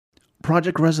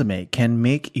Project Resume can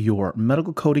make your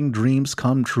medical coding dreams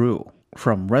come true.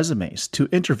 From resumes to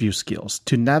interview skills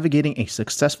to navigating a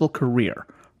successful career,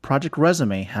 Project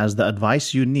Resume has the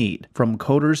advice you need from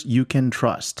coders you can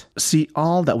trust. See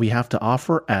all that we have to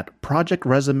offer at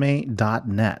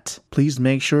projectresume.net. Please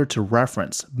make sure to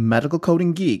reference Medical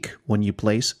Coding Geek when you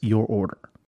place your order.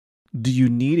 Do you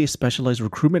need a specialized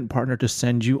recruitment partner to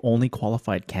send you only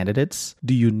qualified candidates?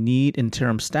 Do you need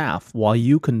interim staff while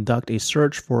you conduct a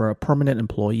search for a permanent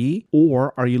employee?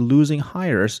 Or are you losing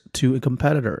hires to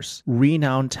competitors?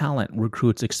 Renowned Talent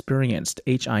recruits experienced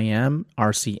HIM,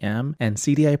 RCM, and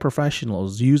CDI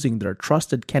professionals using their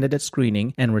trusted candidate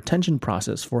screening and retention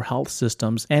process for health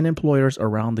systems and employers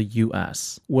around the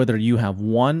U.S. Whether you have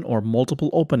one or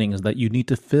multiple openings that you need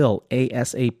to fill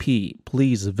ASAP,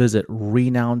 please visit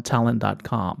renownedtalent.com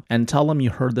and tell them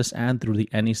you heard this ad through the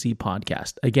NEC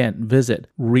podcast. Again, visit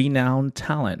Renowned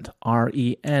Talent,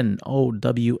 RENOWN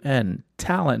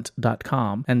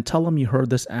talent.com, and tell them you heard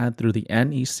this ad through the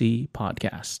NEC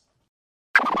podcast.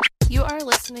 You are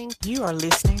listening. You're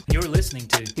listening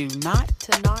to Not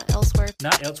Elsewhere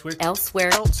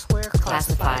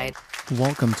Classified.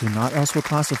 Welcome to Not Elsewhere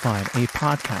Classified, a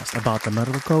podcast about the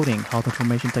medical coding, health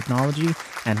information technology,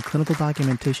 and clinical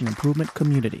documentation improvement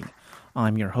community.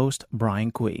 I'm your host,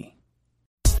 Brian Kui.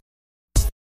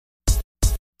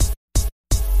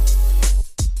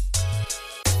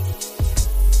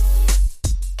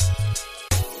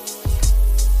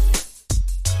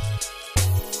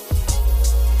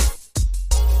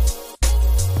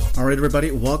 All right,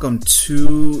 everybody, welcome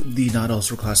to the Not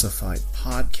Elsewhere Classified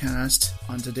podcast.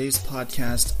 On today's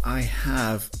podcast, I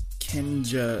have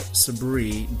Kenja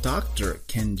Sabri, Dr.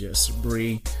 Kenja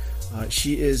Sabri.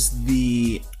 She is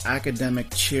the academic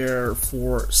chair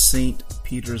for St.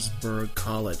 Petersburg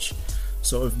College.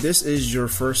 So if this is your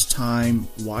first time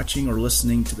watching or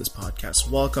listening to this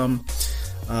podcast, welcome.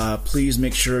 Please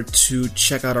make sure to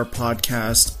check out our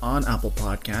podcast on Apple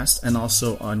Podcasts and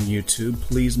also on YouTube.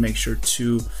 Please make sure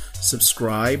to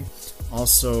subscribe.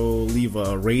 Also leave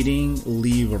a rating,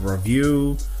 leave a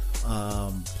review.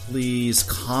 Please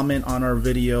comment on our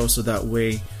video so that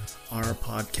way our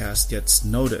podcast gets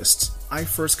noticed. I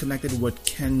first connected with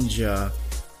Kenja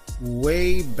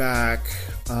way back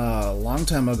a long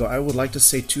time ago. I would like to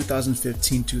say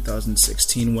 2015,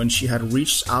 2016, when she had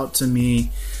reached out to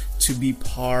me to be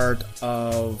part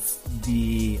of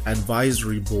the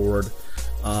advisory board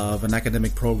of an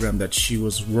academic program that she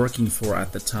was working for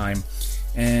at the time.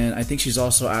 And I think she's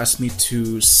also asked me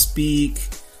to speak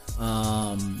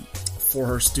for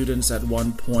her students at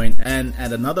one point, and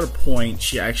at another point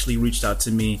she actually reached out to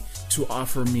me to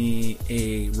offer me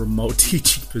a remote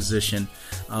teaching position,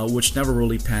 which never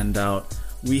really panned out.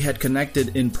 We had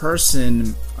connected in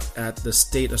person at the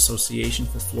State Association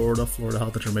for Florida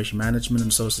Health Information Management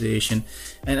Association,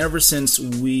 and ever since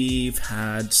we've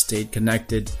had stayed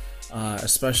connected,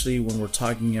 especially when we're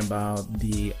talking about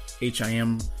the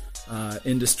HIM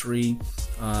industry,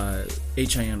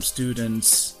 HIM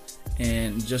students,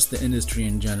 and just the industry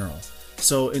in general.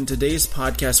 So in today's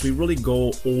podcast, we really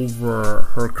go over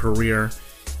her career.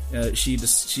 She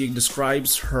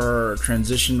describes her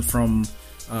transition from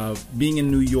being in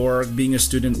New York, being a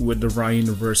student with DeVry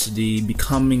University,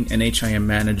 becoming an HIM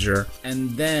manager,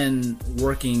 and then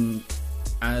working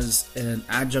as an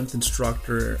adjunct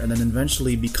instructor, and then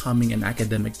eventually becoming an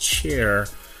academic chair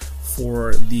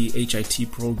for the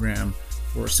HIT program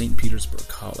for St. Petersburg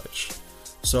College.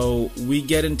 So we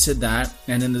get into that,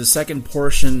 and in the second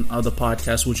portion of the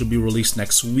podcast, which will be released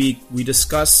next week, we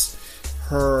discuss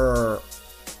her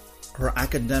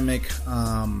academic,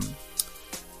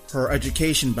 her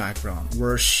education background,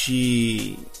 where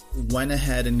she went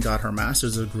ahead and got her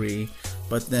master's degree,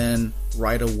 but then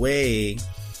right away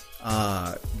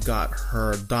got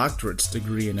her doctorate's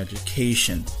degree in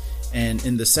education. And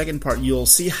in the second part, you'll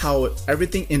see how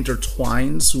everything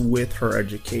intertwines with her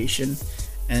education.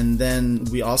 And then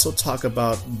we also talk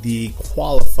about the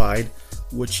Qualified,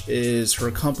 which is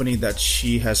her company that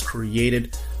she has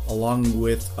created along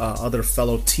with other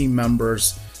fellow team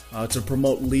members to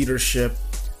promote leadership,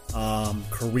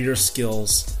 career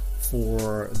skills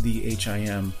for the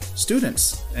HIM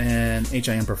students and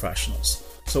HIM professionals.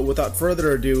 So without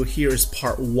further ado, here is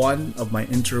part one of my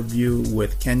interview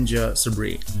with Kenja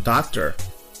Sabri, Dr.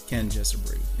 Kenja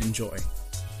Sabri. Enjoy.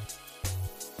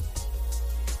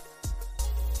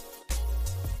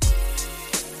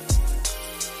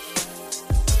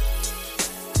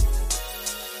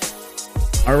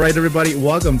 All right, everybody,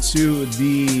 welcome to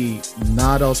the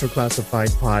Not Elsewhere Classified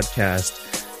podcast.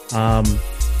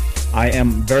 I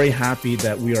am very happy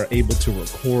that we are able to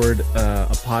record a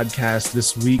podcast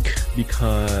this week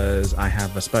because I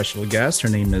have a special guest. Her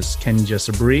name is Kenja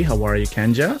Sabri. How are you,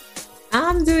 Kenja?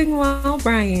 I'm doing well,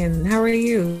 Brian. How are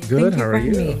you? Good. How are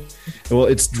you? Well,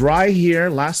 it's dry here.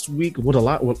 Last week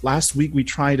we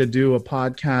tried to do a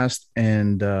podcast,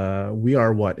 and we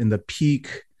are in the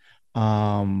peak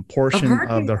portion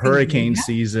of the hurricane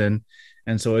season.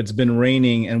 And so it's been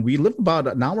raining, and we live about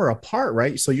an hour apart,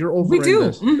 right? So you're over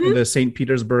in the St.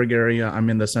 Petersburg area. I'm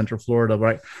in the Central Florida,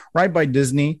 right by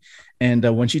Disney. And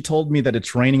when she told me that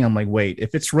it's raining, I'm like, wait,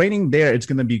 if it's raining there, it's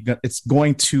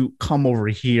going to come over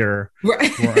here where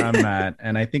I'm at.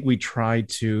 And I think we tried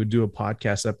to do a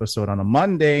podcast episode on a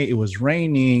Monday. It was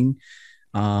raining.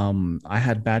 I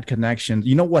had bad connection.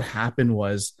 You know what happened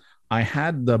was I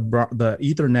had the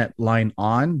Ethernet line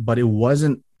on, but it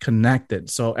wasn't connected.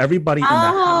 So everybody in the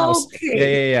house,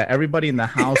 everybody in the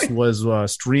house was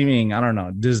streaming, I don't know,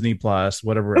 Disney Plus,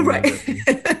 whatever it was.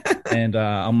 And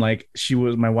I'm like, she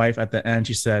was my wife at the end.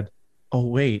 She said, oh,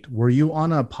 wait, were you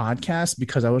on a podcast?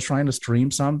 Because I was trying to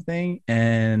stream something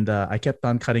and I kept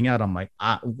on cutting out. I'm like,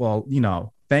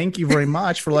 well, thank you very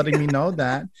much for letting me know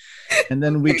that. And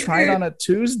then we tried on a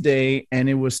Tuesday and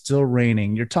it was still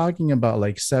raining. You're talking about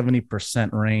like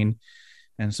 70% rain.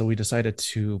 And so we decided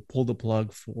to pull the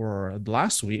plug for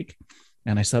last week,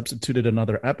 and I substituted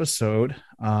another episode.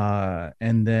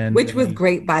 And then which was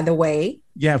great, by the way.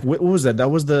 Yeah. What was that?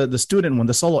 That was the student one,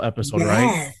 the solo episode,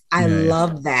 right? I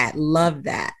love that. Love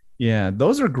that. Yeah,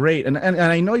 those are great. And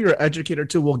I know you're an educator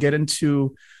too. We'll get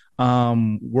into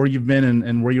where you've been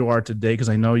and where you are today, because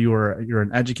I know you're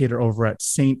an educator over at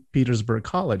St. Petersburg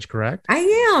College, correct? I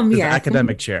am, yeah.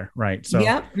 Academic chair, right?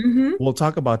 So we'll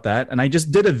talk about that. And I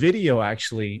just did a video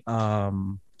actually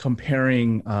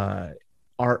comparing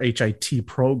our HIT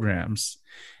programs.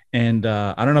 And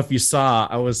I don't know if you saw,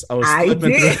 I was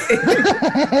flipping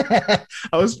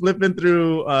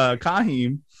through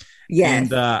Kahim.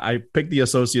 Yes. And I picked the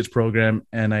associate's program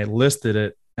and I listed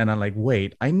it. And I'm like,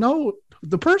 wait, I know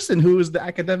the person who is the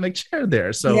academic chair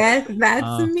there. So yes,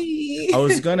 that's me. I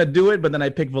was going to do it, but then I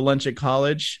picked Valencia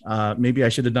College. Maybe I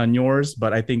should have done yours,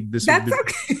 but I think that's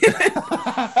okay.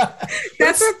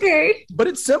 That's okay. But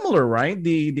it's similar, right?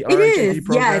 The it is,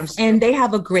 programs. Yes. And they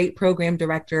have a great program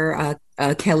director,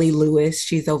 Kelly Lewis.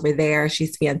 She's over there.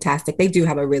 She's fantastic. They do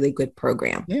have a really good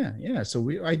program. Yeah. So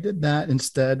I did that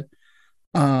instead.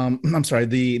 I'm sorry,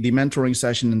 the mentoring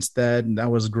session instead. And that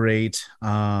was great.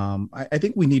 I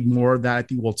think we need more of that. I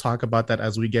think we'll talk about that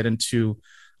as we get into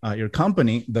your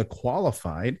company, The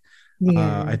Qualified,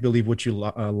 I believe, which you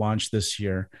launched this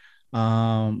year.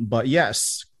 But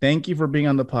yes, thank you for being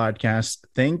on the podcast.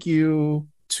 Thank you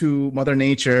to Mother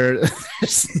Nature.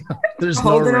 There's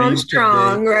holding no rain on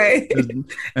strong, today. Right?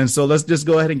 And so let's just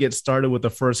go ahead and get started with the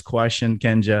first question,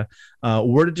 Kenja.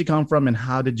 Where did you come from and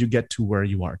how did you get to where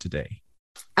you are today?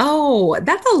 Oh,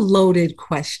 that's a loaded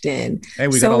question. Hey,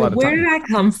 we got a lot of where time. Did I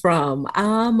come from?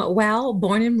 Well,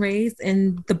 born and raised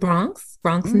in the Bronx,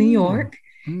 New York.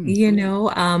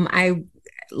 I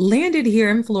landed here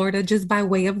in Florida just by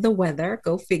way of the weather.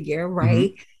 Go figure,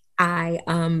 right? I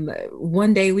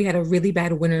one day we had a really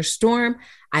bad winter storm.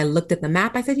 I looked at the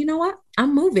map. I said, you know what?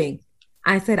 I'm moving.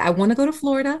 I said, I want to go to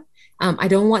Florida. I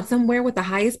don't want somewhere with the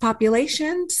highest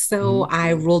population. So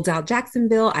I ruled out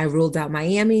Jacksonville. I ruled out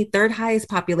Miami. Third highest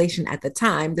population at the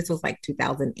time, this was like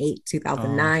 2008,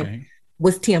 2009,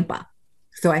 was Tampa.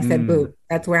 So I said, boo,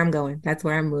 that's where I'm going. That's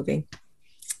where I'm moving.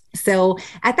 So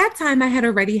at that time, I had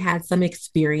already had some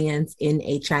experience in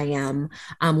HIM.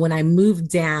 When I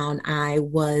moved down, I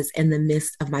was in the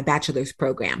midst of my bachelor's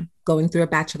program, going through a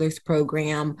bachelor's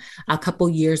program, a couple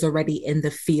years already in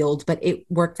the field, but it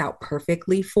worked out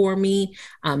perfectly for me.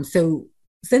 So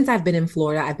since I've been in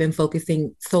Florida, I've been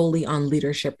focusing solely on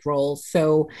leadership roles.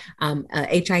 So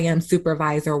HIM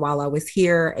supervisor while I was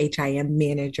here, HIM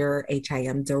manager,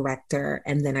 HIM director,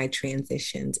 and then I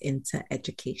transitioned into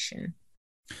education.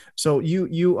 So you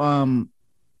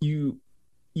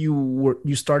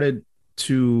started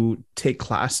to take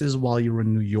classes while you were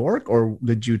in New York, or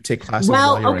did you take classes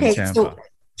while you were in Tampa? So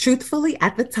truthfully,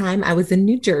 at the time I was in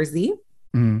New Jersey.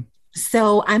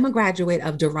 So I'm a graduate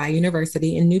of DeVry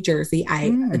University in New Jersey.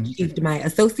 I achieved my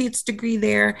associate's degree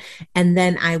there, and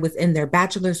then I was in their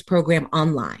bachelor's program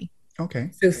online. Okay.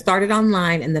 So started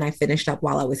online, and then I finished up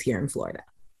while I was here in Florida.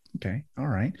 Okay. All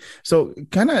right. So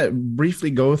kind of briefly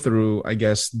go through, I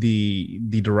guess, the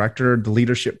director, the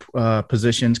leadership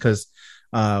positions, because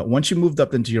once you moved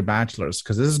up into your bachelor's,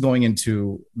 because this is going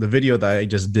into the video that I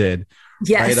just did,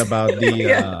 right, about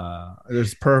the, it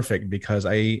was perfect because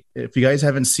if you guys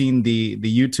haven't seen the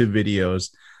YouTube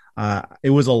videos, it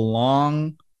was a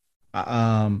long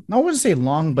I wouldn't say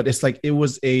long, but it's like it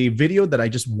was a video that I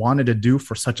just wanted to do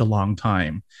for such a long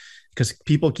time because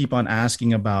people keep on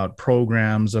asking about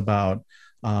programs, about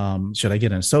should I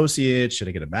get an associate? Should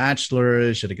I get a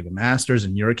bachelor's? Should I get a master's?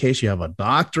 In your case, you have a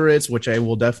doctorate, which I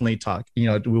will definitely talk, we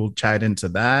will chat into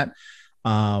that.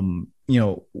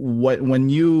 When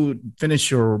you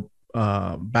finish your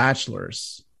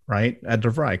bachelor's, right, at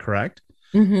DeVry, correct?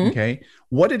 Mm-hmm. Okay.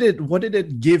 What did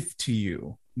it give to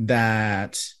you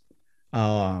that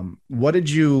what did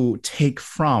you take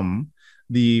from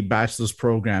the bachelor's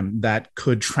program that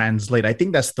could translate? I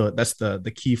think that's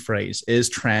the key phrase is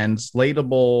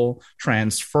translatable,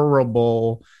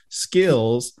 transferable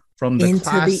skills from the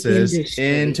classes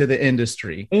into the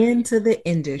industry.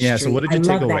 Yeah. So what did you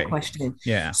take away? That question.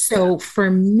 Yeah. So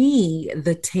for me,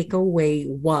 the takeaway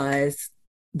was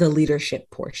the leadership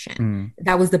portion.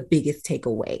 That was the biggest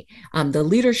takeaway. The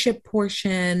leadership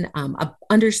portion,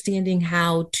 understanding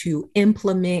how to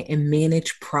implement and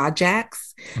manage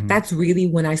projects. That's really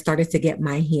when I started to get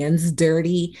my hands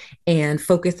dirty and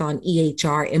focus on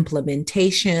EHR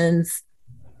implementations.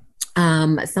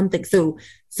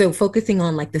 So focusing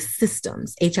on like the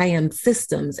systems, HIM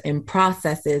systems and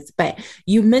processes. But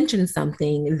you mentioned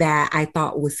something that I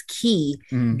thought was key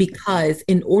because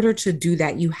in order to do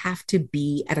that, you have to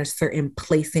be at a certain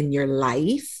place in your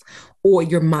life or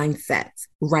your mindset,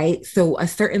 right? So a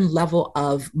certain level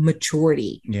of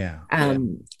maturity.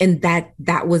 And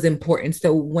that was important.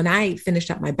 So when I finished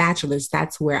up my bachelor's,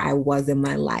 that's where I was in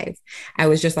my life. I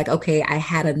was just like, okay, I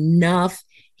had enough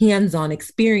hands-on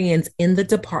experience in the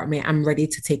department. I'm ready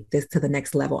to take this to the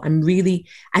next level.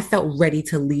 I felt ready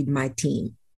to lead my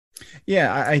team.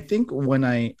 Yeah, I think when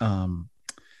I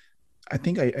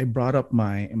brought up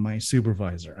my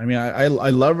supervisor. I mean, I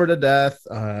love her to death.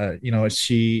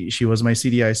 She was my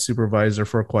CDI supervisor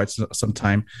for quite some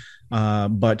time.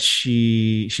 But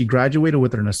she graduated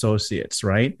with an associate's,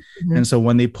 right? And so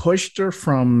when they pushed her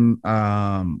from,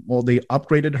 they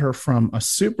upgraded her from a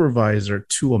supervisor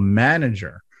to a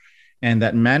manager, and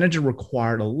that manager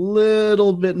required a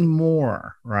little bit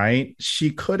more, right?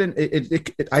 She couldn't.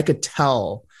 I could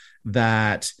tell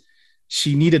that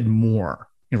she needed more,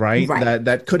 right?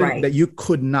 That you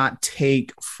could not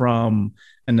take from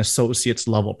an associate's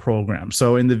level program.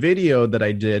 So in the video that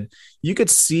I did, you could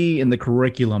see in the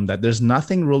curriculum that there's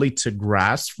nothing really to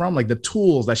grasp from, like the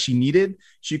tools that she needed,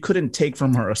 she couldn't take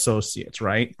from her associates,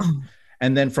 right?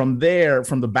 And then from there,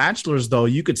 from the bachelor's though,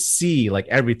 you could see like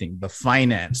everything, the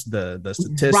finance, the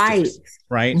statistics,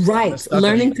 right?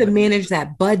 Learning to manage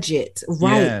that budget,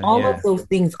 right? All of those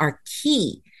things are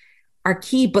key.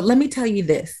 But let me tell you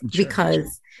this,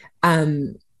 because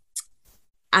I'm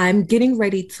getting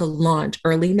ready to launch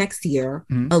early next year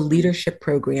a leadership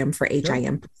program for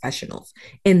HIM professionals.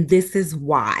 And this is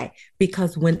why,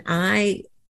 because when I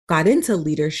got into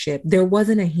leadership, there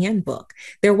wasn't a handbook.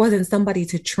 There wasn't somebody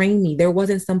to train me. There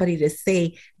wasn't somebody to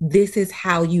say, this is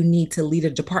how you need to lead a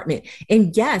department.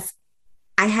 And yes,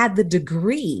 I had the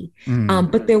degree,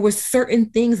 but there were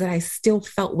certain things that I still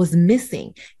felt was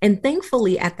missing. And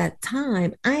thankfully at that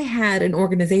time, I had an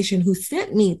organization who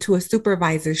sent me to a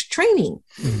supervisor's training,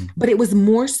 but it was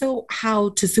more so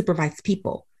how to supervise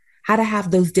people, how to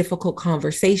have those difficult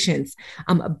conversations.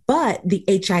 But the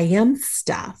HIM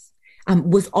stuff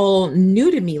was all new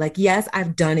to me. Like, yes,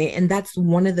 I've done it. And that's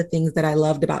one of the things that I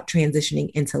loved about transitioning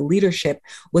into leadership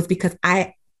was because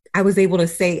I was able to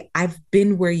say, I've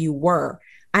been where you were.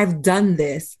 I've done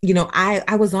this.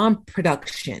 I was on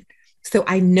production. So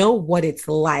I know what it's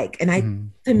like.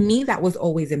 And to me, that was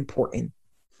always important.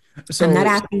 So I'm not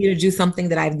asking you to do something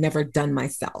that I've never done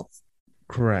myself.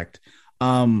 Correct.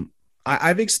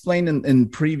 I've explained in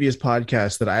previous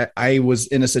podcasts that I was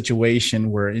in a situation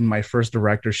where in my first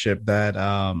directorship that,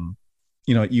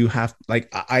 you have like,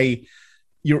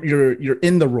 you're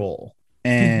in the role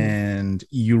and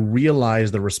you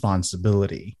realize the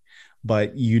responsibility,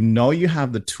 but you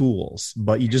have the tools,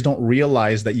 but you just don't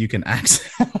realize that you can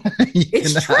access,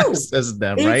 access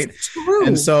them. Right. True.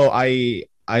 And so I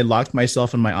locked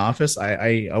myself in my office.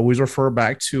 I always refer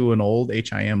back to an old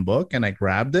HIM book and I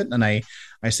grabbed it and I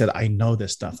said, I know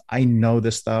this stuff. I know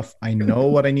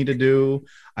what I need to do.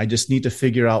 I just need to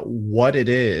figure out what it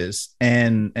is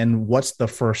and what's the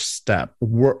first step.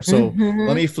 So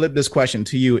let me flip this question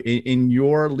to you. In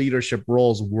your leadership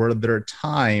roles, were there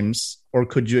times, or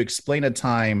could you explain a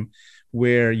time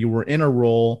where you were in a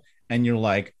role and you're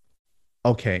like,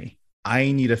 okay,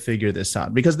 I need to figure this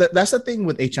out? Because that's the thing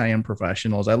with HIM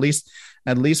professionals, at least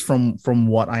from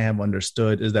what I have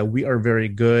understood, is that we are very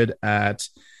good at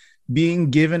being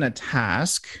given a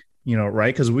task,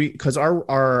 right? Because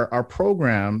our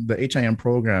program, the HIM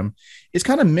program, is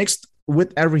kind of mixed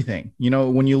with everything.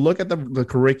 When you look at the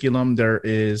curriculum, there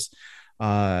is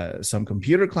some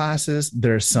computer classes,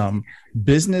 there's some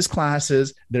business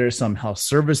classes, there's some health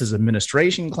services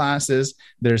administration classes,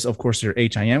 there's of course your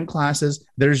HIM classes,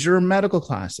 there's your medical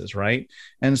classes, right?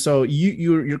 And so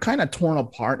you're kind of torn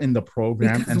apart in the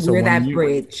program, because and so we're that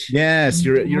bridge. Yes,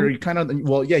 you're kind of,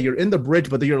 well, yeah, you're in the bridge,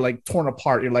 but you're like torn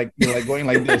apart. You're like going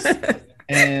like this,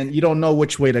 and you don't know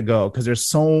which way to go because there's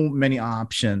so many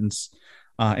options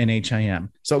in HIM.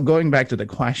 So going back to the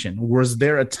question, was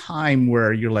there a time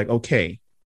where you're like, okay,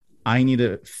 I need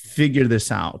to figure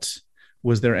this out?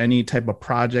 Was there any type of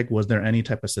project? Was there any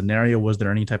type of scenario? Was there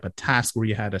any type of task where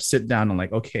you had to sit down and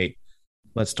like, okay,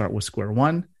 let's start with square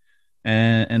one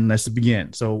and let's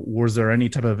begin? So was there any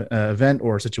type of event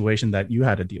or situation that you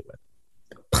had to deal with?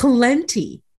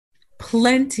 Plenty.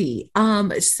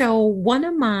 So one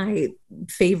of my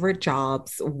favorite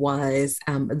jobs was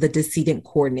the decedent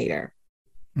coordinator.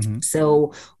 Mm-hmm.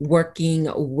 So working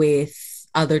with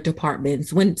other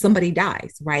departments when somebody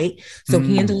dies, right? So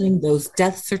handling those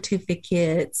death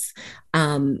certificates.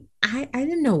 I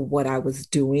didn't know what I was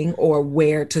doing or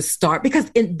where to start,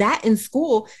 because in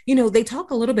school, they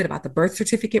talk a little bit about the birth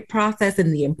certificate process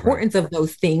and the importance of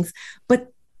those things, but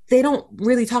they don't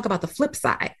really talk about the flip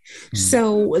side.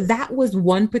 So that was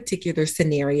one particular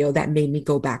scenario that made me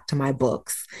go back to my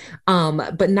books.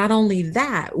 But not only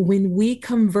that, when we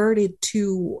converted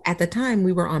to, at the time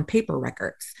we were on paper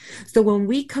records. So when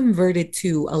we converted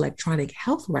to electronic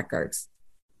health records,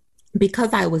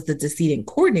 because I was the decedent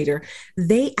coordinator,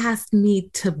 they asked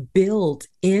me to build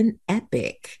in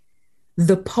Epic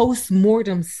the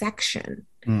post-mortem section.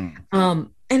 And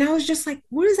I was just like,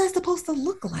 what is that supposed to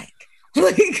look like?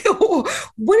 Like,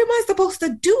 what am I supposed to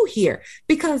do here?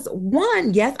 Because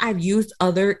one, yes, I've used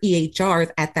other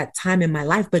EHRs at that time in my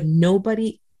life, but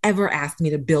nobody ever asked me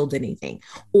to build anything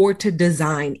or to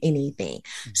design anything.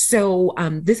 So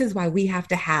this is why we have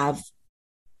to have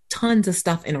tons of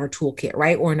stuff in our toolkit,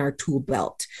 right? Or in our tool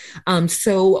belt.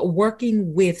 So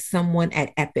working with someone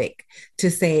at Epic to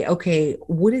say, okay,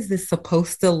 what is this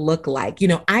supposed to look like?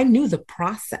 I knew the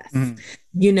process,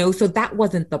 so that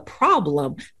wasn't the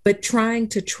problem, but trying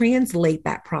to translate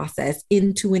that process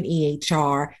into an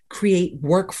EHR, create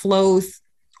workflows,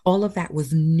 all of that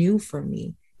was new for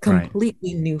me.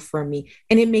 Completely new for me.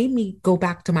 And it made me go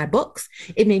back to my books.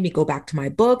 It made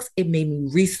me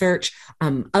research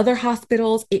other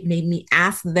hospitals. It made me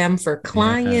ask them for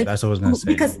clients. Yeah, that's what I was going to say.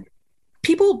 Because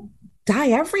people die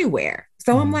everywhere.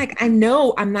 So I'm like, I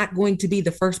know I'm not going to be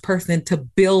the first person to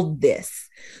build this.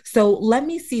 So let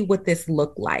me see what this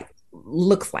looks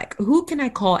like. Who can I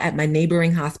call at my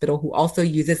neighboring hospital who also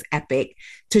uses Epic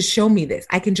to show me this?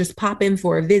 I can just pop in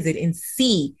for a visit and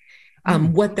see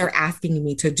what they're asking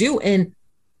me to do. And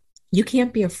you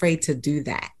can't be afraid to do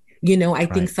that. I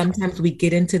think sometimes we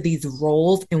get into these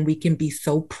roles and we can be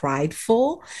so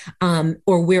prideful,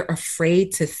 or we're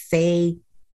afraid to say,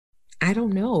 I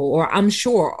don't know, or I'm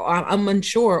sure, or I'm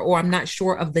unsure, or I'm not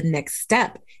sure of the next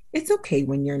step. It's okay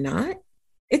when you're not.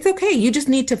 It's okay. You just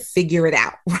need to figure it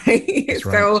out, right?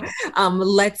 So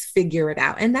let's figure it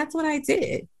out. And that's what I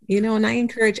did, and I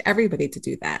encourage everybody to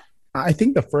do that. I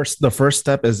think the first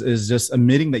step is just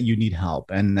admitting that you need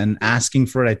help, and then asking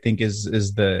for it, I think is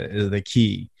the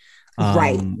key.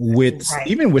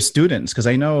 Even with students, because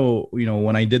I know,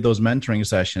 when I did those mentoring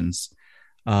sessions,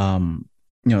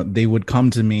 they would come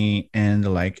to me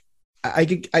and like, I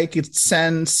could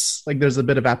sense like there's a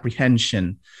bit of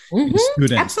apprehension in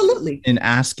students absolutely in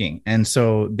asking. And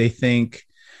so they think,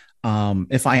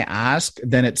 if I ask,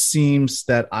 then it seems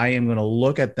that I am going to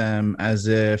look at them as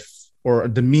if, or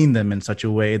demean them in such a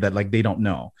way that like they don't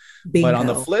know. Bingo. But on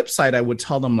the flip side, I would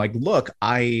tell them like, look,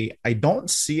 I don't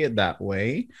see it that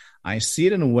way. I see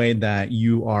it in a way that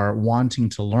you are wanting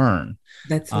to learn.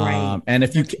 That's right. And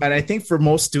I think for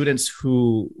most students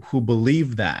who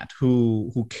believe that,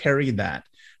 who carry that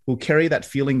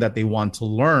feeling that they want to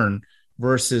learn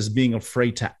versus being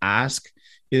afraid to ask,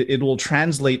 it will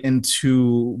translate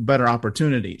into better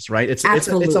opportunities, right? It's a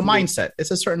mindset. It's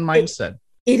a certain mindset.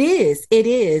 It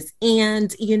is.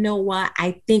 And you know what?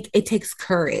 I think it takes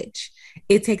courage.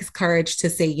 It takes courage to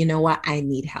say, you know what? I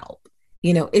need help.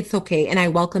 It's okay. And I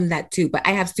welcome that too. But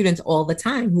I have students all the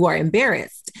time who are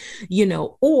embarrassed,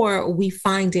 or we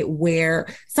find it where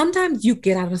sometimes you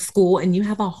get out of school and you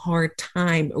have a hard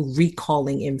time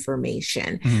recalling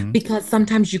information because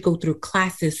sometimes you go through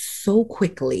classes so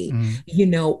quickly,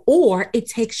 or it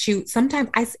takes you, sometimes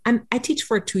I teach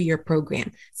for a 2-year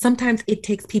program. Sometimes it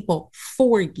takes people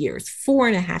 4 years,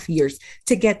 4.5 years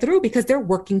to get through because they're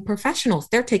working professionals.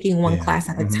 They're taking one class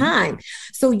at a time.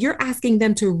 So you're asking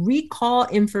them to recall recall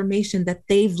information that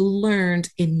they've learned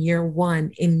in year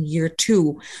one, in year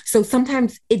two. So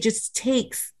sometimes it just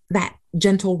takes that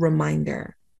gentle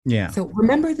reminder. Yeah. So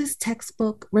remember this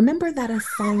textbook, remember that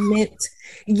assignment,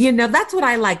 that's what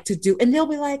I like to do. And they'll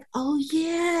be like, oh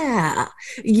yeah,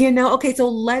 okay, so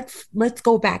let's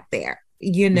go back there,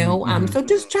 so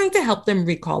just trying to help them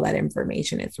recall that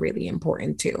information is really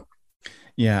important too.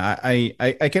 Yeah,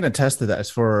 I can attest to that as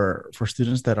for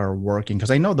students that are working, because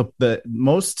I know the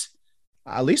most,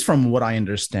 at least from what I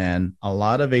understand, a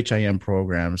lot of HIM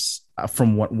programs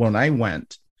from when I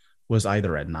went was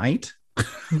either at night,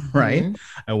 right?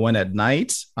 I went at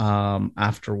night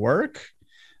after work.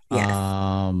 Yes.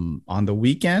 On the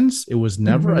weekends. It was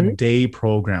never a day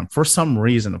program for some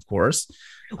reason, of course.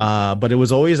 But it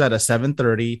was always at a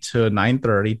 7:30 to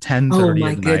 9:30,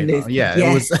 10:30 at goodness. night. Yeah,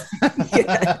 yes. It was.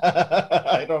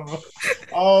 I don't know.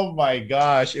 Oh my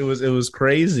gosh, it was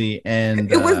crazy, and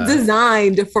it was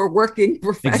designed for working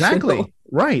professionals. Exactly,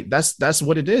 right. That's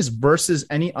what it is versus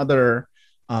any other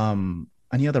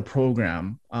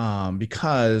program,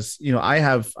 because I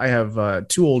have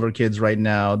two older kids right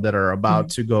now that are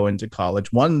about to go into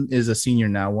college. One is a senior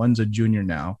now, one's a junior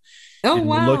now. Oh, and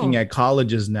wow. We're looking at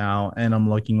colleges now, and I'm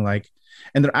looking like,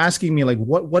 and they're asking me like,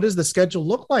 what does the schedule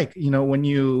look like? When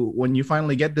you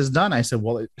finally get this done? I said,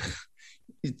 well,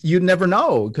 you never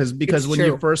know, because when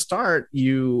you first start,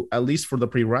 you, at least for the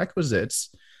prerequisites,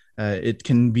 it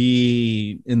can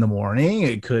be in the morning,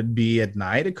 it could be at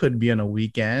night, it could be on a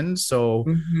weekend. So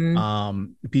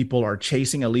people are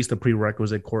chasing at least the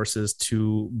prerequisite courses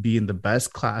to be in the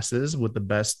best classes with the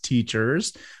best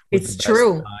teachers. It's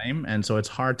true. Time. And so it's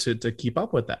hard to keep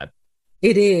up with that.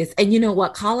 It is. And you know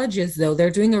what? Colleges, though, they're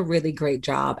doing a really great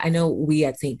job. I know we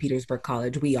at St. Petersburg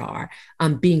College, we are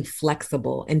being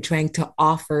flexible and trying to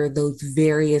offer those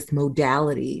various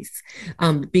modalities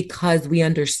because we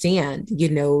understand,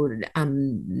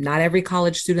 not every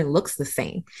college student looks the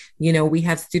same. We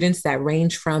have students that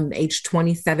range from age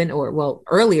 27 or, well,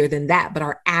 earlier than that, but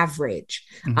our average,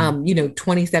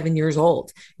 27 years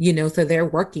old, so they're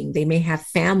working, they may have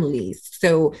families.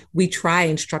 So we try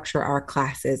and structure our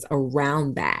classes around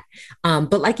that.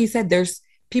 But like you said,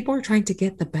 people are trying to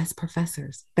get the best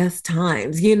professors, best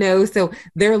times, so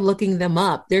they're looking them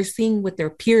up. They're seeing what their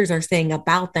peers are saying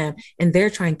about them, and they're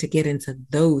trying to get into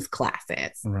those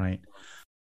classes. Right.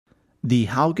 The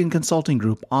Haugen Consulting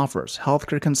Group offers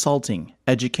healthcare consulting,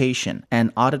 education,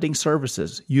 and auditing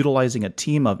services utilizing a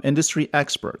team of industry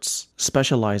experts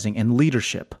specializing in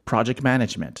leadership, project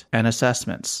management, and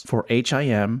assessments for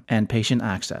HIM and patient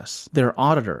access. Their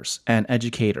auditors and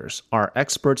educators are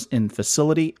experts in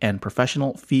facility and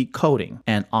professional fee coding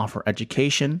and offer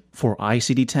education for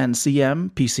ICD-10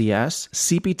 CM, PCS,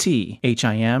 CPT,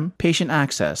 HIM, patient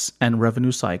access, and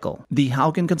revenue cycle. The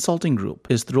Haugen Consulting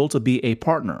Group is thrilled to be a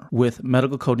partner with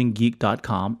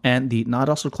medicalcodinggeek.com and the Not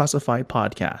Also Classified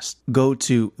podcast. Go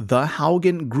to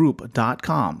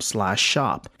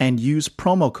thehaugengroup.com/shop and use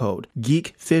promo code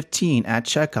GEEK15 at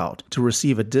checkout to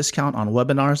receive a discount on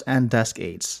webinars and desk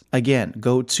aids. Again,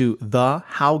 go to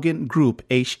thehaugengroup,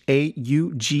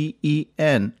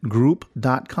 HAUGEN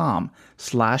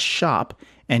group.com/shop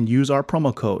and use our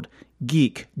promo code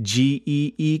GEEK,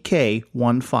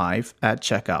 GEEK15 at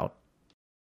checkout.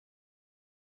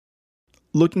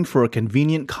 Looking for a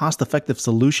convenient, cost-effective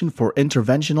solution for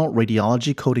interventional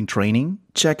radiology coding training?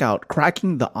 Check out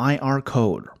Cracking the IR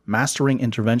Code, Mastering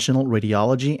Interventional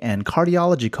Radiology and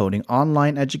Cardiology Coding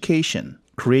Online Education,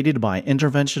 created by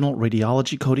interventional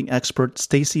radiology coding expert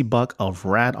Stacy Buck of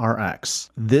RadRx.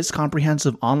 This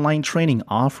comprehensive online training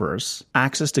offers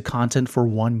access to content for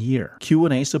 1 year,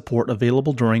 Q&A support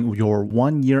available during your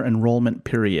 1-year enrollment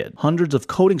period, hundreds of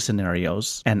coding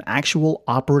scenarios, and actual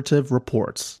operative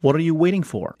reports. What are you waiting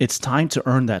for? It's time to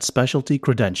earn that specialty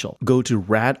credential. Go to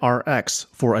RadRx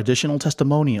for additional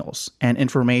testimonials and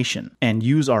information, and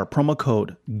use our promo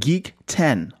code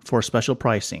GEEK10 for special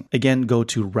pricing. Again, go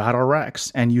to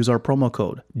RadRx and use our promo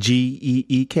code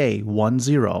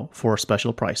GEEK10 for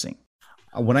special pricing.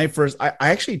 When I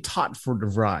actually taught for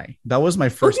DeVry. That was my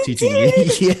first teaching.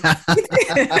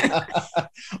 Yeah.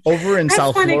 Over in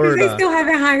South Florida. They still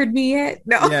haven't hired me yet.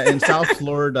 No. Yeah, in South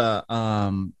Florida,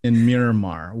 in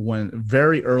Miramar, when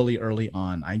very early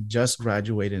on. I just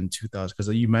graduated in 2000,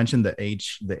 because you mentioned the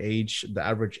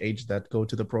average age that go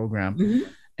to the program. Mm-hmm.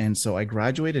 And so I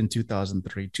graduated in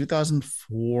 2003,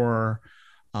 2004.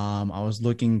 I was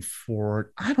looking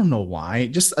for, I don't know why,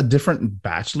 just a different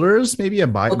bachelor's, maybe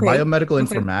biomedical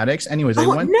informatics. Anyways, I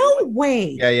went. No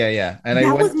way. Yeah. And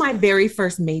that was my very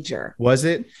first major. Was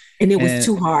it? And it was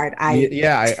too hard.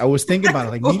 I was thinking about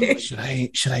it. Like, maybe should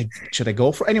I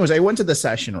go for? Anyways, I went to the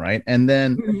session, right? And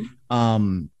then,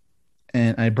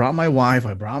 and I brought my wife.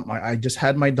 I just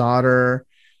had my daughter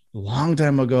a long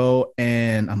time ago.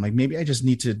 And I'm like, maybe I just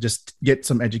need to just get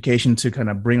some education to kind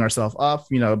of bring ourselves up,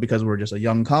 because we're just a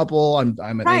young couple.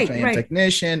 I'm an HIM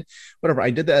technician, whatever. I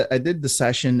did that. I did the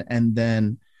session. And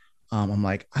then I'm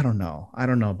like, I don't know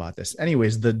about this.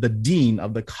 Anyways, the dean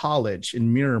of the college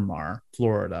in Miramar,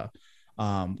 Florida,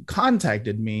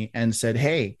 contacted me and said,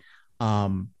 hey,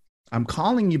 I'm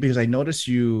calling you because I noticed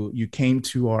you came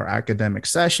to our academic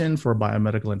session for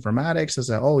biomedical informatics. I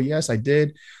said, oh, yes, I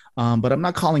did. But I'm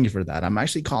not calling you for that. I'm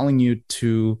actually calling you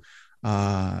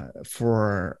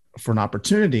for an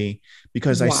opportunity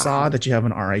because I saw that you have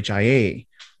an RHIA,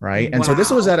 right? And so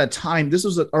this was at a time, this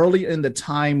was early in the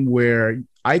time where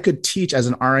I could teach as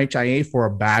an RHIA for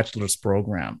a bachelor's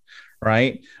program,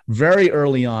 right? Very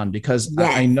early on, because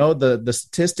I know the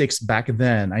statistics back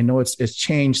then. I know it's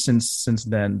changed since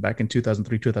then, back in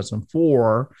 2003,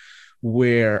 2004,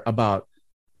 where about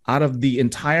out of the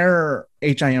entire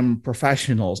HIM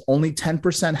professionals, only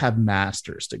 10% have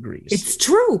master's degrees. It's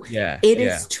true. Yeah, it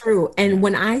is true. And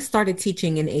when I started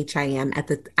teaching in HIM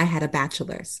I had a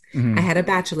bachelor's. Mm-hmm. I had a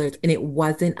bachelor's, and it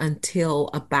wasn't until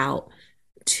about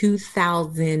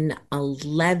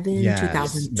 2011,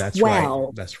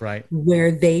 2012. That's right.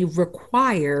 Where they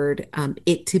required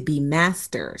it to be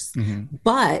master's. Mm-hmm.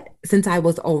 But since I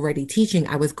was already teaching,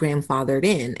 I was grandfathered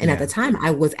in. And at the time I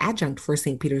was adjunct for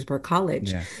St. Petersburg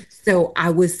College. Yeah. So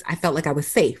I felt like I was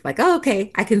safe. Like, oh,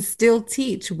 okay, I can still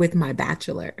teach with my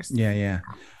bachelor's. Yeah.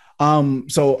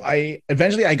 So I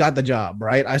eventually got the job,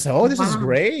 right? I said, oh, this is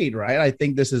great, right? I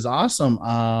think this is awesome.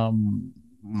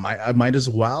 I might as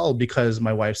well, because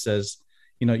my wife says,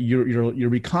 you're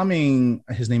becoming,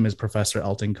 his name is Professor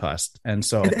Elton Cust. And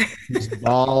so he's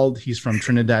bald. He's from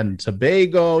Trinidad and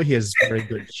Tobago. He has very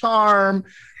good charm,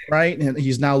 right? And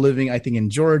he's now living, I think,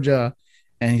 in Georgia.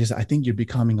 And he said, I think you're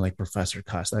becoming like Professor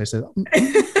Cust. I said,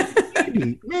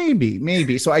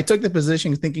 maybe. So I took the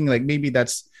position thinking like, maybe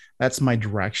that's my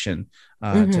direction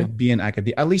to be an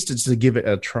academic, at least to give it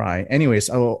a try. Anyways,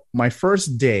 so my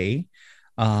first day,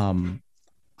 I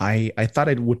thought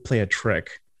I would play a trick,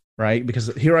 right?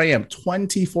 Because here I am,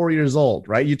 24 years old,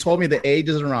 right? You told me the age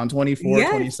is around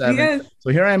 24, 27. Yes. So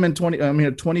here I am I'm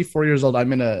here 24 years old.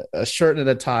 I'm in a shirt and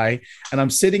a tie, and I'm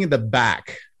sitting in the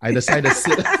back. I decided to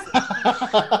sit.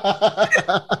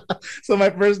 So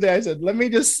my first day, I said, let me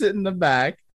just sit in the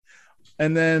back.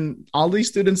 And then all these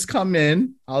students come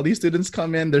in.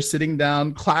 They're sitting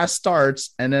down, class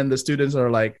starts. And then the students are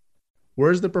like,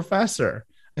 where's the professor?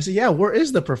 I said, yeah, where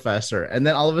is the professor? And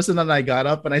then all of a sudden I got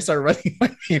up and I started writing my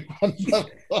name on the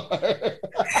floor.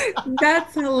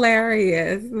 That's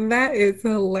hilarious. That is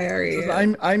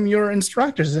hilarious. I'm your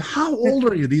instructor. I said, how old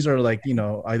are you? These are like,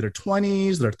 either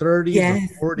 20s, they're 30s,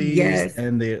 or 40s. Yes.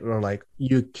 And they are like,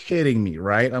 you kidding me,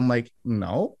 right? I'm like,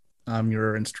 no, I'm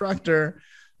your instructor.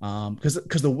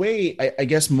 Because the way I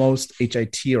guess most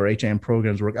HIT or HIM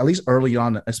programs work, at least early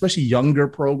on, especially younger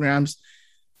programs,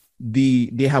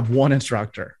 they have one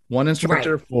instructor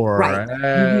for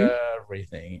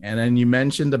everything. And then you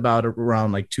mentioned about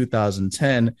around like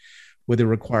 2010 with the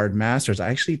required masters. I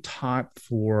actually taught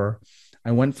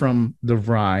I went from the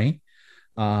RAI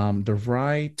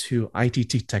to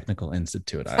ITT Technical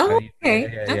Institute.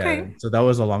 Okay. So that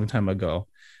was a long time ago,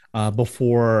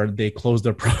 before they closed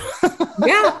their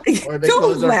Yeah,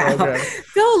 don't laugh,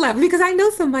 because I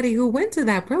know somebody who went to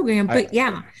that program. But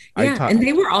and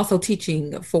they were also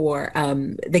teaching for.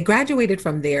 They graduated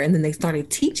from there, and then they started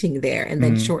teaching there, and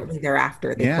then shortly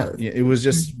thereafter they closed. Yeah, it was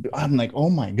just I'm like, oh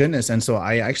my goodness, and so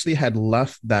I actually had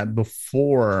left that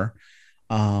before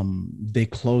they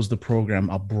closed the program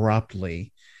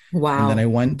abruptly. Wow. And then I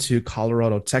went to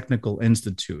Colorado Technical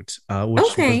Institute,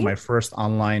 which was my first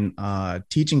online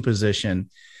teaching position.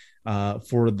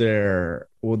 For their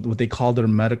what they call their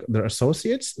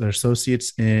associates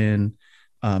in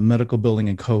medical billing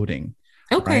and coding.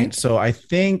 Okay. Right? So I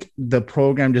think the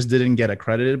program just didn't get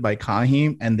accredited by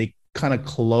CAHIM, and they kind of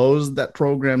closed that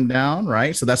program down,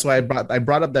 right? So that's why I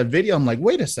brought up that video. I'm like,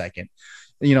 wait a second,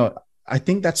 I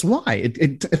think that's why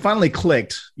it finally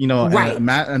clicked. Right.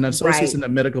 An associates in the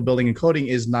medical billing and coding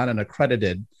is not an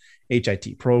accredited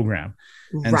HIT program.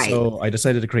 And so I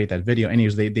decided to create that video.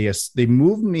 Anyways, they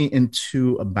moved me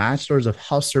into a bachelor's of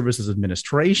health services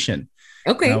administration.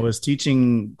 Okay. And I was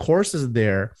teaching courses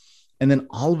there. And then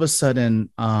all of a sudden,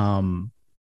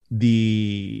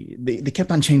 they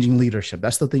kept on changing leadership.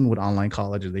 That's the thing with online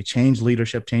colleges. They change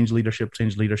leadership.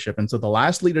 And so the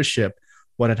last leadership,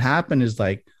 what had happened is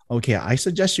like, okay, I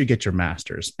suggest you get your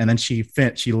master's. And then she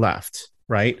left,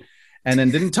 right? And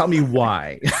then didn't tell me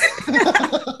why.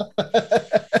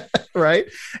 right?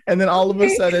 And then all of a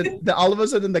sudden,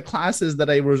 the classes that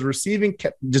I was receiving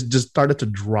just started to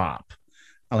drop.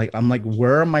 I'm like,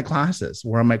 where are my classes?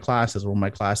 Where are my classes? Where are my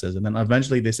classes? And then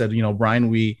eventually they said, Brian,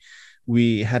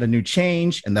 we had a new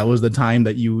change, and that was the time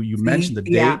that you mentioned the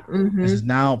date. Yeah. Mm-hmm. This is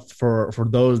now for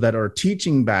those that are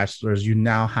teaching bachelors, you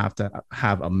now have to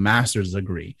have a master's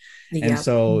degree. Yeah. And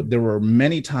so there were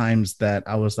many times that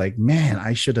I was like, man,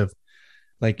 I should have,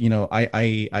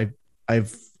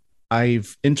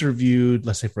 I've interviewed,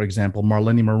 let's say, for example,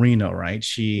 Marlene Marino, right?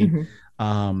 She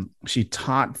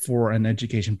taught for an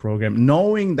education program,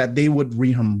 knowing that they would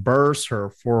reimburse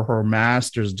her for her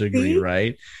master's degree,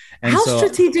 right? And how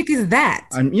strategic is that?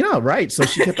 Right. So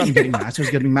she kept on getting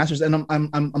masters, and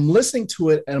I'm listening to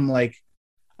it, and I'm like,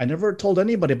 I never told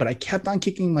anybody, but I kept on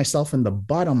kicking myself in the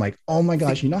butt. I'm like, oh my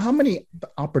gosh, you know how many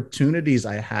opportunities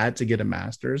I had to get a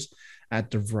master's at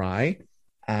DeVry,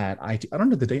 at IT. I don't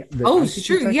know the day. It's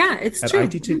true. Tech, yeah, it's true.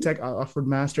 At IT Tech offered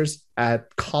masters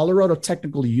at Colorado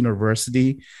Technical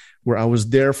University, where I was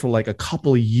there for like a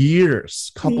couple of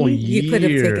years. You could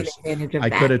have taken advantage of that.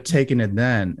 I could have taken it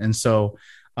then, and so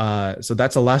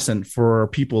that's a lesson for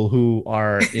people who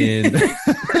are in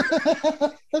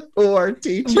who are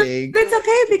teaching. But it's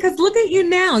okay, because look at you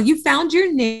now. You found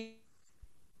your name,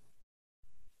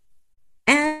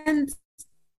 and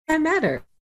that matter.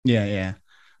 Yeah.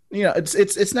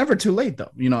 It's never too late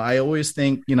though. I always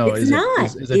think, is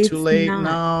it too late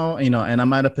now? And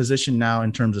I'm at a position now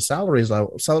in terms of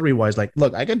salary wise, like,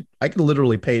 look, I could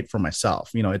literally pay it for myself.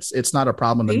 It's not a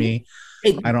problem to me.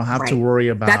 I don't have to worry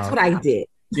about. That's what I did.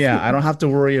 Yeah. I don't have to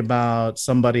worry about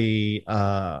somebody.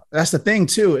 That's the thing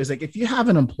too, is like, if you have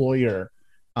an employer,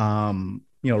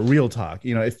 real talk,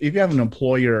 if you have an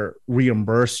employer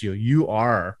reimburse you, you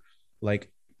are like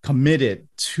committed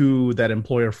to that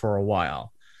employer for a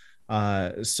while.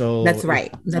 So that's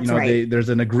right. That's right. There's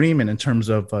an agreement in terms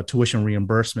of tuition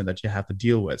reimbursement that you have to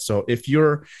deal with. So if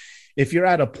you're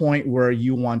at a point where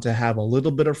you want to have a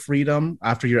little bit of freedom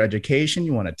after your education,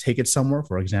 you want to take it somewhere,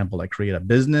 for example, like create a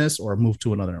business or move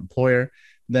to another employer,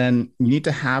 then you need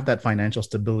to have that financial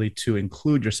stability to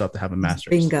include yourself to have a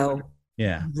master's. Bingo.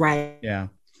 Yeah. Right. Yeah.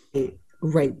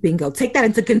 Right. Bingo. Take that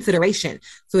into consideration.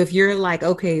 So if you're like,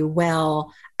 okay,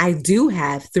 well, I do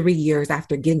have 3 years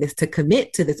after getting this to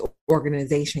commit to this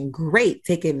organization, great,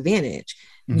 take advantage.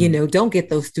 Mm-hmm. Don't get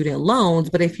those student loans.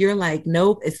 But if you're like,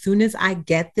 nope, as soon as I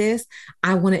get this,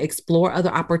 I want to explore other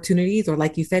opportunities, or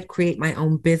like you said, create my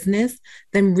own business,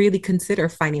 then really consider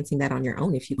financing that on your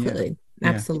own if you could. Yeah.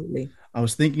 Absolutely. I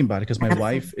was thinking about it because my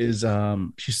wife is,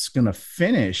 she's going to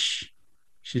finish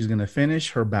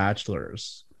her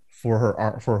bachelor's for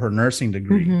her nursing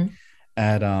degree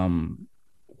at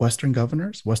Western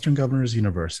Governors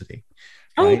University.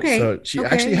 Right? Okay. So she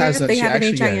actually has they have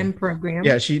an HIM program.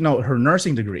 Yeah, her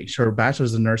nursing degree, her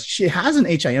bachelor's in nurse. She has an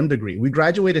HIM degree. We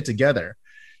graduated together.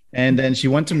 And then she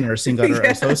went to nursing, got her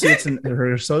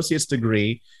associate's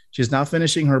degree. She's now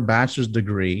finishing her bachelor's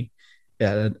degree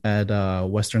at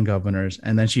Western Governors,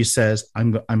 and then she says,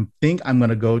 I'm going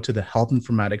to go to the health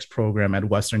informatics program at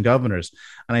Western Governors.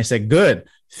 And I said, good,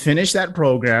 finish that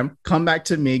program, come back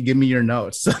to me, give me your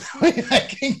notes so that way I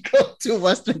can go to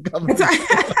Western Governors.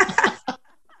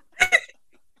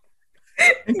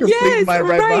 Yes,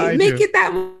 right. Make it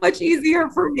that much easier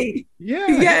for me.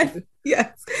 Yeah.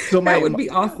 Yes. So that would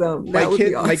be awesome.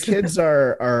 My kids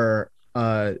are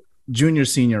junior,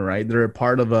 senior, right? They're a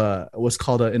part of what's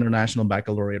called an international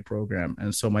baccalaureate program.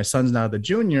 And so my son's now the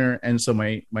junior. And so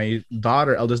my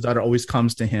eldest daughter always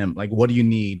comes to him like, what do you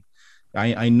need?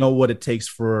 I know what it takes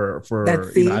for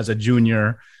as a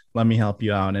junior, let me help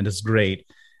you out. And it's great.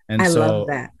 And I love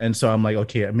that. And so I'm like,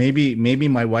 okay, maybe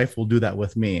my wife will do that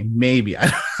with me. Maybe. I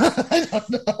don't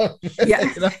know.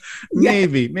 Yeah.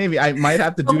 Maybe I might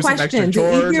have to do some extra chores.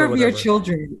 Do either of your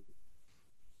children?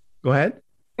 Go ahead.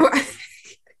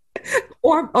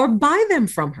 Or buy them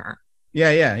from her.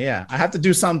 Yeah. I have to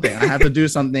do something.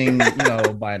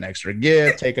 Buy an extra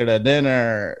gift, take her to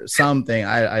dinner, something.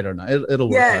 I don't know. It'll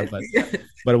work out,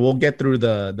 but we'll get through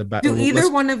the back. Do either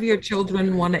one of your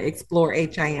children want to explore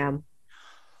HIM?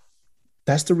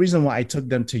 That's the reason why I took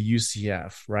them to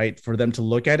UCF, right? For them to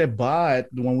look at it. But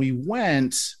when we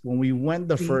went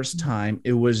the first time,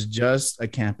 it was just a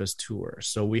campus tour.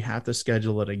 So we have to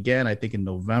schedule it again, I think in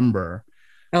November.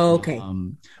 Oh, okay.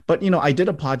 But I did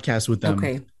a podcast with them.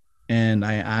 Okay. And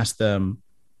I asked them,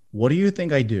 what do you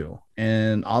think I do?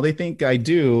 And all they think I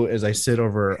do is I sit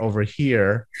over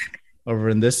here, over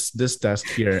in this desk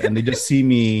here, and they just see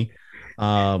me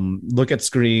look at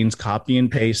screens, copy and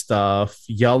paste stuff,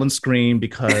 yell and scream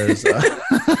because of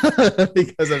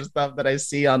stuff that I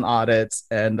see on audits.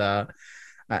 And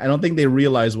I don't think they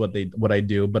realize what I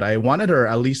do, but I wanted her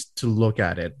at least to look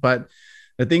at it. But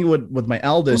the thing with my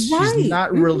eldest, Right.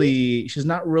 she's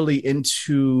not really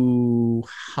into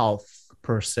health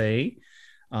per se.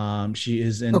 She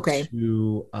is Okay.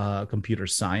 into computer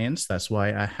science. That's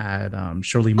why I had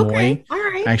Shirley Okay. Moy All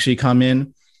right. actually come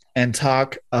in and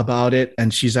talk about it.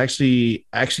 And she's actually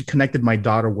connected my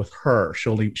daughter with her,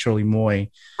 Shirley Moy,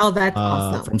 Oh, that's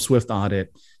awesome. from Swift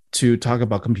Audit, to talk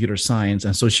about computer science.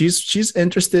 And so she's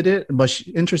interested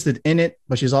in it,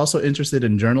 but she's also interested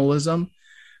in journalism.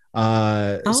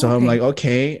 So I'm like,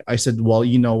 okay. I said, well,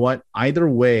 you know what? Either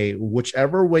way,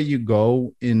 whichever way you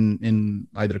go in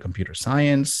either computer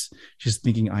science, she's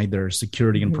thinking either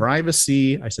security and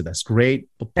privacy. I said, that's great.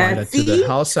 Apply that to the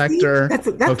health sector. That's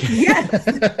okay.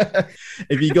 Yes.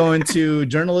 If you go into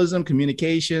journalism,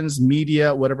 communications,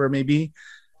 media, whatever it may be,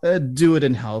 do it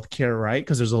in healthcare, right?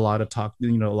 Because there's a lot of talk, a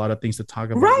lot of things to talk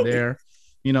about there.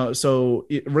 So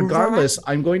regardless,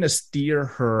 I'm going to steer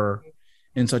her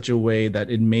in such a way that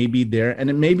it may be there. And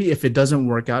it may be, if it doesn't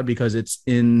work out because it's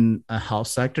in a health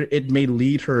sector, it may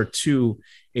lead her to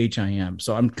HIM.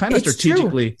 So I'm kind of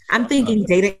strategically. True. I'm thinking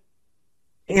data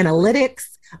analytics.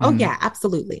 Oh yeah,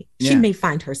 absolutely. She may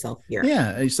find herself here.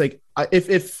 Yeah. It's like, if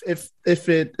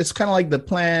it's kind of like the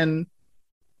plan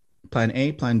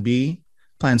A, plan B,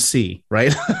 plan C,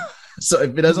 right? So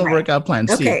if it doesn't work out, plan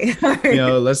C,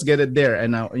 let's get it there.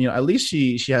 And now, at least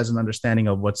she has an understanding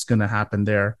of what's going to happen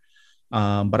there.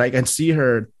 But I can see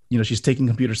her, she's taking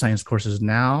computer science courses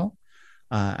now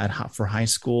for high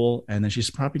school. And then she's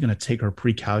probably going to take her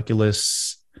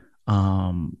pre-calculus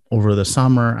over the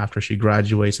summer after she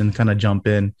graduates, and kind of jump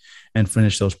in and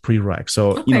finish those prereqs.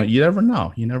 So, you never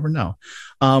know.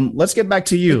 Let's get back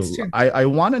to you. I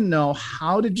want to know,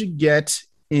 how did you get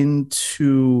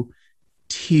into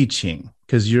teaching?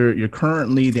 Because you're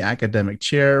currently the academic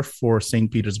chair for St.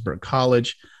 Petersburg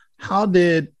College. How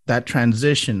did that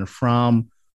transition from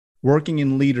working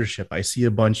in leadership? I see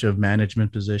a bunch of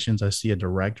management positions. I see a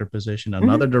director position,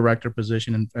 another director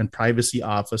position, and privacy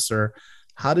officer.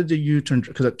 How did you turn?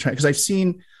 Because I've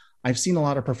seen a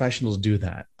lot of professionals do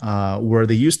that, where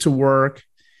they used to work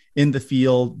in the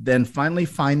field, then finally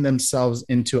find themselves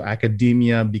into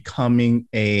academia, becoming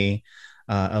a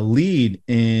lead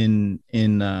in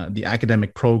the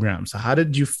academic program. So how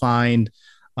did you find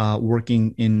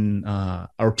working in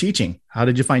or teaching? How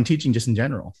did you find teaching just in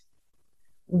general?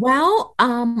 Well,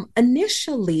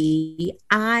 initially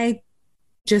I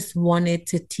just wanted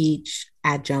to teach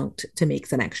adjunct to make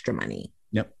some extra money.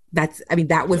 Yep.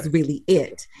 That was really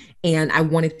it. And I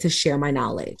wanted to share my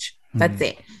knowledge. That's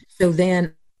it. So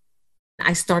then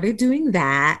I started doing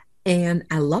that, and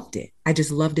I loved it. I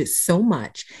just loved it so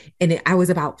much. And I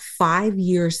was about 5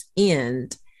 years in.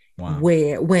 Wow.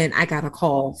 When I got a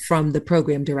call from the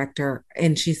program director,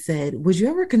 and she said, would you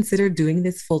ever consider doing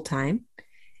this full time?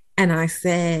 And I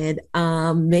said,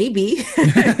 maybe.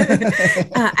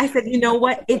 I said, you know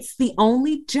what? It's the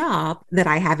only job that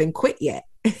I haven't quit yet.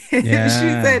 Yeah. She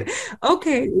said,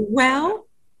 okay, well,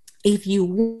 if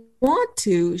you want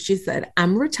to, she said,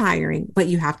 I'm retiring, but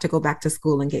you have to go back to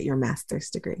school and get your master's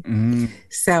degree.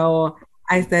 So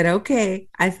I said, okay.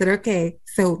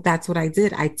 So that's what I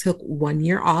did. I took 1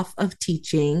 year off of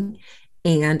teaching,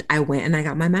 and I went and I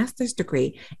got my master's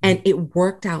degree, and it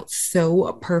worked out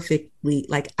so perfectly.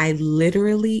 Like, I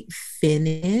literally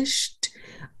finished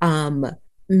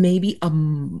maybe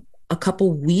a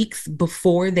couple weeks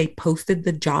before they posted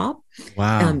the job.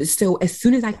 Wow. So as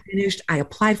soon as I finished, I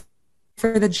applied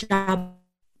for the job.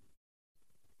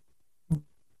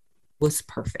 Was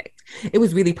perfect. It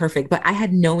was really perfect, but I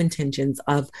had no intentions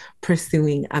of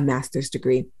pursuing a master's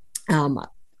degree.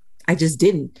 I just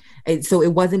didn't. So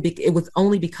it was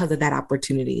only because of that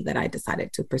opportunity that I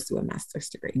decided to pursue a master's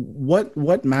degree.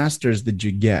 What master's did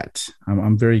you get?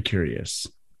 I'm very curious.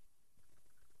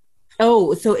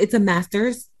 Oh, so it's a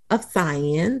master's of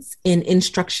science in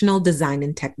instructional design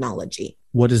and technology.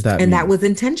 What does that mean? And that was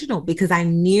intentional because I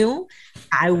knew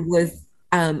I was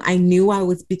going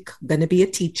to be a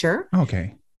teacher.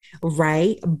 Okay.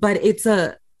 Right. But it's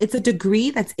a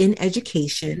degree that's in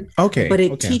education. Okay. But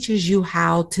it teaches you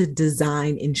how to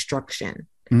design instruction.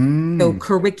 So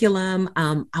curriculum,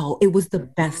 it was the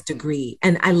best degree.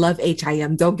 And I love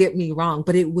HIM, don't get me wrong,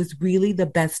 but it was really the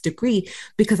best degree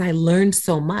because I learned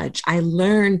so much. I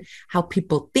learned how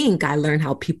people think. I learned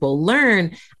how people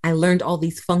learn. I learned all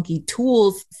these funky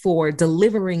tools for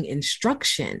delivering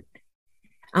instruction.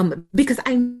 Because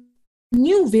I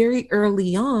knew very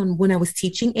early on when I was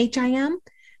teaching HIM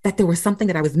that there was something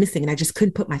that I was missing and I just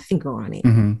couldn't put my finger on it.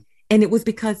 And it was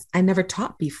because I never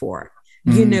taught before.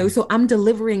 So I'm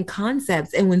delivering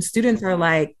concepts. And when students are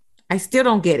like, I still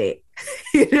don't get it.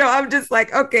 I'm just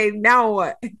like, okay, now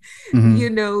what?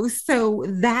 Mm-hmm. So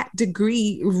that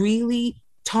degree really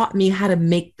taught me how to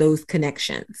make those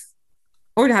connections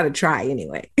or how to try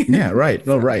anyway. Yeah, right.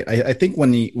 No, So, right. I think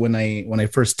when I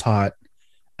first taught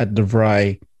at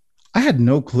DeVry, I had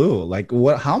no clue. Like,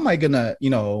 how am I gonna,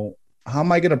 how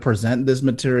am I gonna present this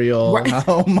material? right,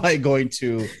 How am I going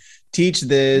to teach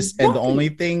this? And the right, only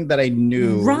thing that I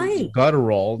knew, right,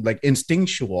 guttural, like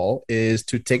instinctual, is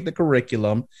to take the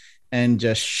curriculum and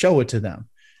just show it to them.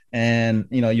 And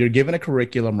you're given a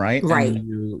curriculum, right? And right.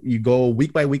 you go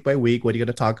week by week by week. What are you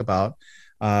going to talk about?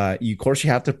 Of course, you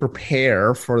have to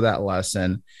prepare for that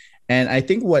lesson. And I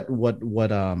think what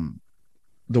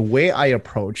the way I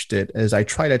approached it is I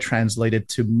try to translate it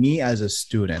to me as a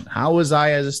student. How was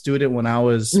I as a student when I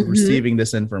was Mm-hmm. receiving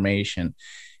this information?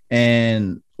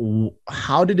 And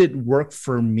how did it work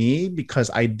for me? Because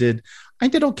I did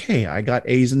okay. I got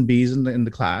A's and B's in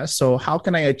the class. So how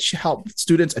can I help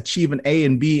students achieve an A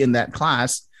and B in that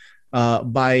class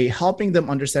by helping them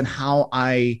understand how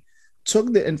I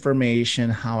took the information,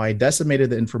 how I decimated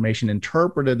the information,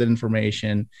 interpreted the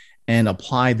information, and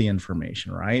applied the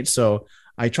information, right? So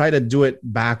I try to do it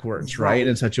backwards, right? In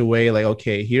Right. such a way like,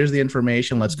 okay, here's the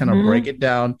information. Let's kind of break Mm-hmm. it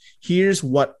down. Here's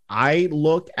what I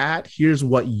look at. Here's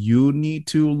what you need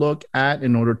to look at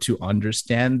in order to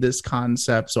understand this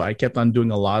concept. So I kept on doing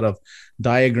a lot of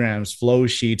diagrams, flow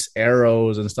sheets,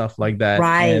 arrows, and stuff like that. And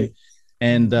Right.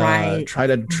 and Right. try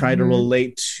to Mm-hmm.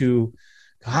 relate to,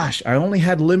 gosh, I only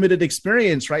had limited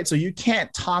experience, right? So you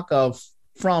can't talk of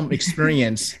from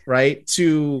experience, right?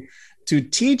 To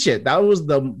teach it. That was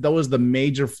the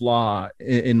major flaw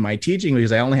in my teaching,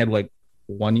 because I only had like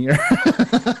 1 year.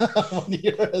 1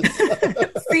 year.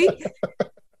 See,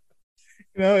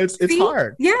 It's see,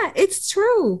 hard. yeah, it's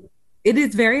true. It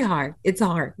is very hard. It's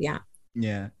hard. Yeah,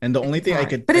 Yeah. And the only it's thing I hard,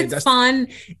 could but it's that's fun.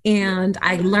 And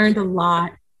I learned a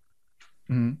lot.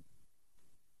 Mhm.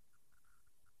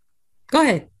 Go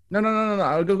ahead. No, no, no, no, no.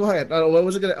 I'll go ahead. What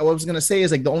I was gonna say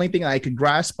is like the only thing I could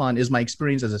grasp on is my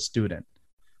experience as a student,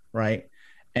 right?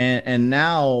 And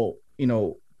now,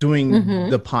 doing Mm-hmm.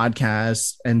 the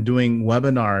podcasts and doing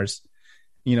webinars,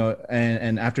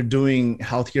 and after doing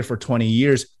healthcare for 20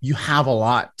 years, you have a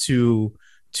lot to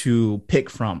pick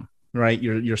from, right?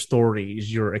 Your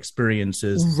stories, your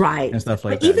experiences, Right. and stuff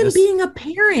like But that. Just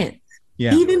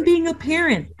Yeah, even being a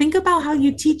parent, think about how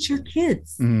you teach your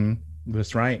kids.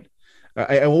 that's right.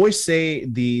 I always say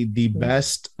the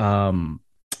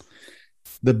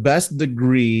best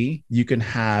degree you can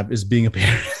have is being a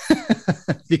parent.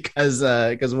 because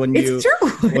when It's you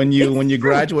true. when you It's when you true.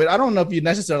 graduate, I don't know if you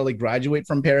necessarily graduate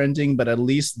from parenting, but at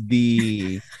least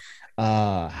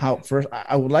how first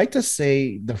I would like to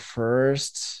say the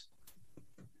first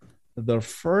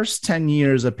 10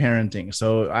 years of parenting.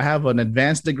 So I have an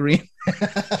advanced degree in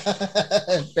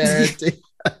parenting,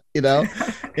 you know,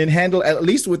 and handle at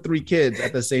least with 3 kids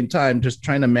at the same time, just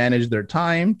trying to manage their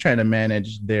time, trying to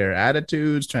manage their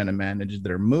attitudes, trying to manage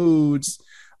their moods.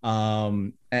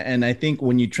 And I think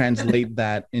when you translate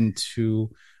that into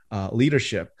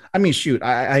leadership, I mean, shoot,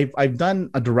 I've done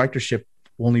a directorship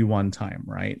only one time,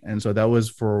 right? And so that was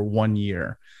for 1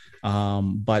 year.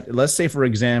 But let's say, for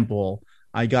example,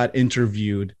 I got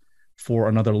interviewed for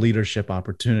another leadership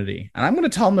opportunity. And I'm going to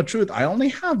tell them the truth. I only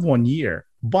have 1 year,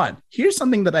 but here's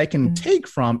something that I can take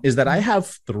from is that I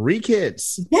have 3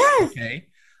 kids. Yes. Okay.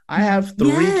 I have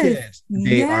three Yes. kids.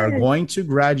 They are Yes. going to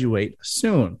graduate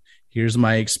soon. Here's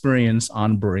my experience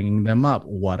on bringing them up,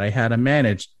 what I had to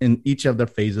manage in each of the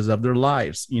phases of their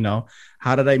lives.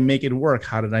 How did I make it work?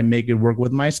 How did I make it work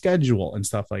with my schedule and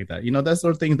stuff like that? That's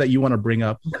sort of things that you want to bring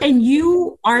up. And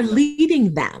you are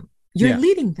leading them. You're Yeah.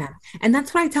 leading them. And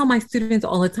that's what I tell my students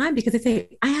all the time because they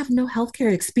say, I have no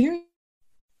healthcare experience.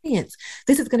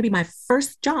 This is going to be my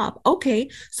first job. Okay.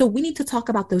 So we need to talk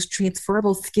about those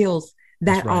transferable skills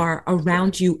that right. are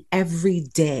around you every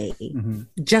day,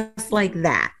 just like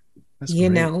that. That's you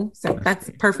great. know, so that's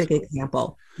a perfect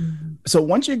example. So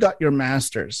once you got your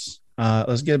master's,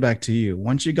 let's get back to you.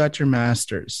 Once you got your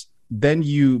master's, then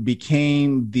you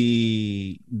became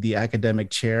the academic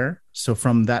chair. So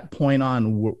from that point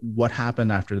on, what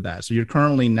happened after that? So you're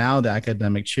currently now the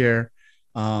academic chair.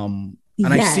 And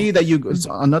I Yes. see that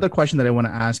so another question that I want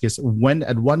to ask is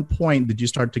at one point did you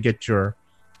start to get your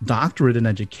doctorate in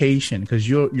education? Because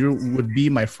you would be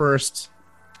my first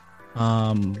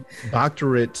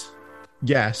doctorate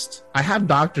guest. I have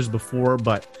doctors before,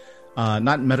 but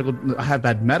not medical. I have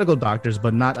had medical doctors,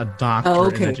 but not a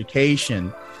doctor in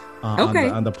education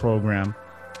on the program.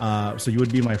 So you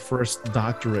would be my first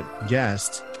doctorate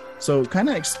guest. So kind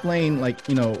of explain,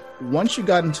 once you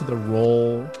got into the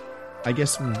role, I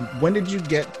guess, when did you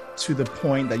get to the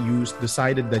point that you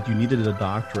decided that you needed a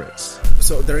doctorate.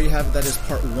 So there you have it. That is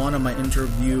part one of my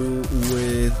interview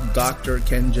with Dr.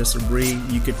 Kenja Sabri.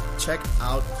 You could check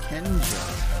out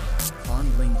Kenja on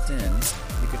LinkedIn.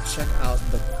 You could check out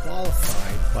The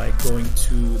Qualified by going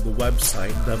to the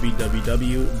website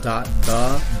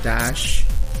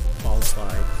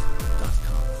www.the-qualified.com.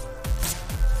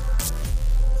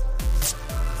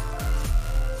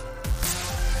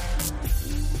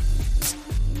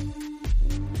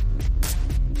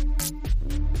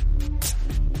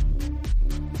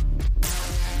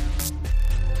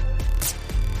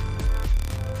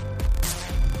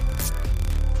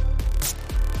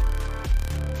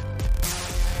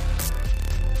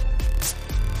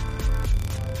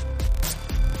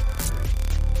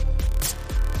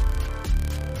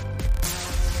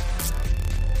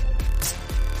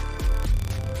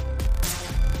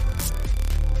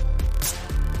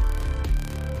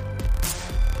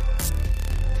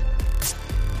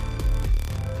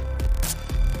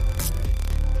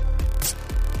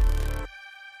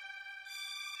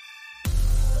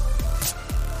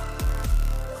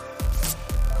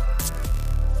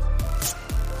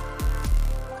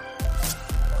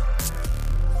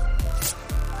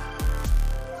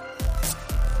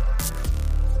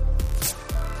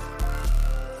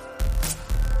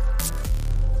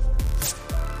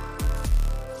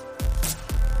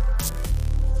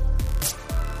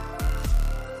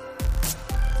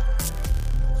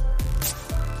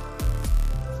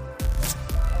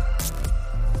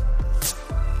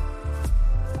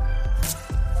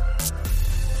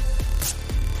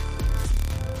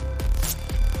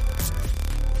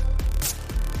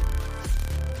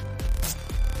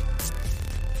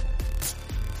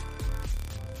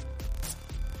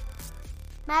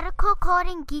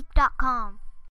 medicalcodinggeek.com